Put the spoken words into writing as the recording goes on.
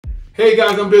Hey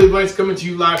guys, I'm Billy Blanks coming to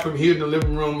you live from here in the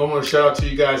living room. I want to shout out to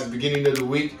you guys at the beginning of the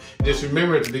week. Just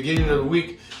remember, at the beginning of the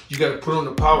week, you got to put on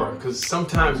the power, because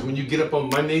sometimes when you get up on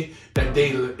Monday, that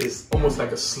day is almost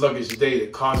like a sluggish day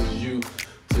that causes you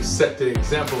to set the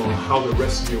example on how the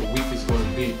rest of your week is going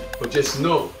to be. But just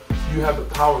know, you have the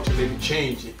power to make a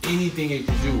change in anything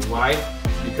that you do. Why?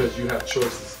 Because you have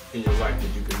choices in your life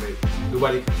that you can make.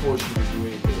 Nobody can force you to do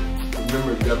anything.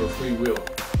 Remember, you have a free will,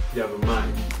 you have a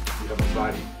mind, you have a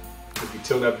body. If you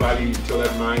tell that body, you tell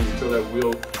that mind, you tell that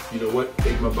will, you know what,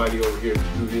 take my body over here to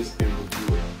do this, and we'll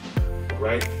do it.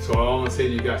 Alright? So all I want to say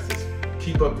to you guys is,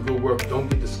 keep up the good work. Don't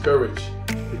get discouraged.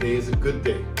 Today is a good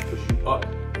day because you're up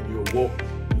and you're awoke.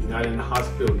 You're not in the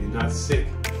hospital. You're not sick.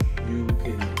 You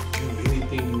can do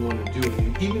anything you want to do.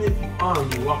 And even if you are,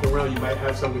 you walk around, you might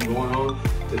have something going on,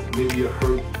 that maybe you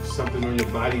hurt something on your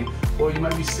body, or you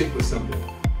might be sick with something.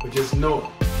 But just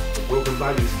know, the broken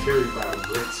body is carried by a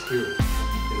great spirit.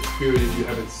 And the spirit that you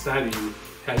have inside of you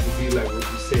has to be like what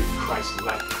you say,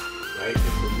 Christ-like, right?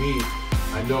 And for me,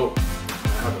 I know I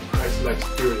have a Christ-like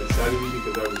spirit inside of me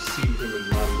because I received Him as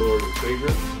my Lord and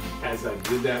Savior. As I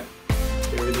did that,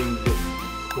 everything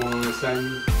that's going on inside of me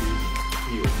is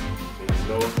healed. And I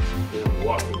know that I'm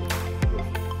walking with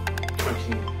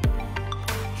punching,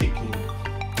 kicking,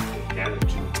 and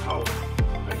attitude power.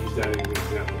 I use that as an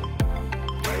example,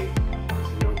 right? As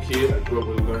a young kid, I grew up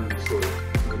with a learning disorder.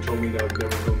 Someone told me that I was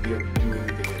never going to be able to do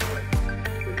anything in life.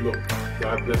 But look,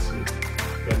 God blessed me.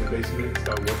 Got in the basement,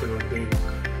 started working on things.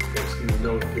 Next thing you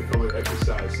know, here comes an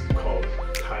exercise called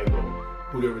Taibo.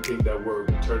 Who'd ever think that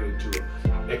word would turn into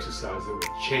an exercise that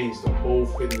would change the whole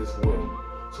fitness world?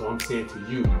 So I'm saying to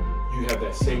you, you have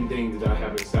that same thing that I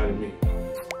have inside of me.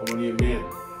 I'm only a man.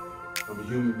 I'm a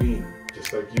human being,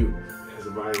 just like you. It has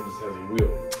a mind, it has a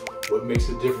will. What makes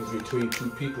the difference between two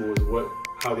people is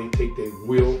how they take their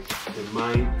will, their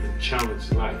mind, and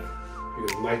challenge life.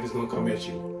 Because life is going to come at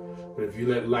you. But if you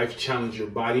let life challenge your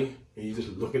body, and you're just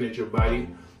looking at your body,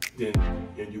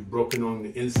 and you're broken on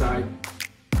the inside,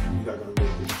 you're not going to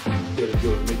make it. You got to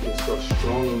do it, make yourself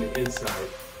strong on the inside,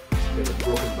 that a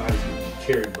broken body can be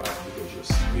carried by, because your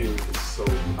spirit is so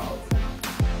powerful.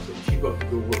 So keep up the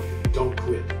good work. Don't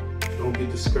quit. Don't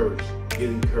get discouraged. Get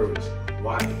encouraged.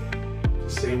 Why? The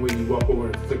same way you walk over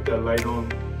and flick that light on,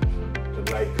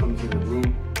 the light comes in the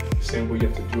room, the same way you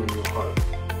have to do it in your heart.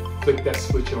 Flick that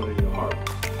switch on in your heart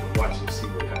and watch and see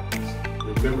what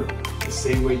happens. Remember, the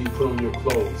same way you put on your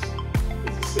clothes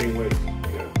is the same way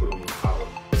you gotta put on your power.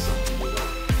 It's something you know.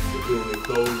 You put on your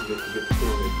clothes, then you get to put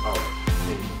on your power.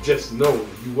 And just know,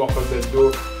 if you walk out that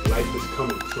door, life is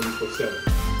coming 24/7.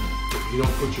 If you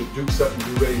don't put your dukes up and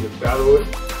be ready to battle it,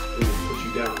 it will put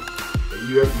you down. And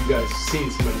you guys seen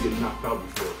somebody get knocked out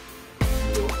before.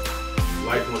 You know,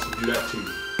 life wants to do that to you.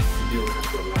 You don't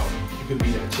have to allow it. You can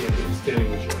be that champion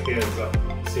standing with your hands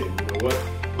up, saying, you know what?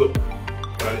 Look,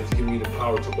 God has given me the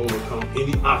power to overcome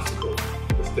any obstacle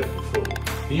that steps before me.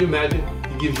 Can you imagine?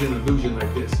 He gives you an illusion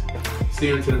like this.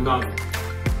 Stare into the mountain.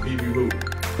 Be rude.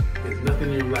 There's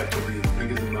nothing in your life that will be as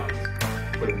big as a mountain.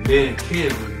 But a man can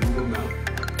remove a mountain.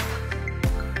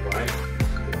 Right?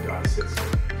 Because God says so.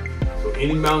 So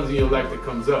any mountains in your life that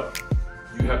comes up,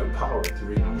 you have the power to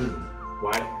remove them.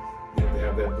 Why? You have to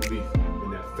have that belief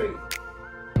and that faith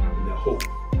and that hope.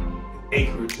 And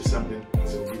anchor it to something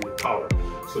that's going to give you the power.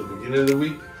 So the beginning of the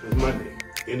week is Monday.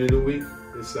 End of the week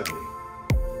is Sunday.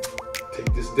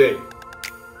 Take this day,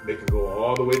 make it go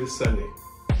all the way to Sunday,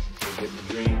 and get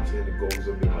the dreams and the goals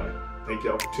of your life. Thank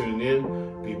y'all for tuning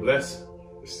in. Be blessed.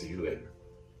 We'll see you later.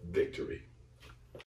 Victory.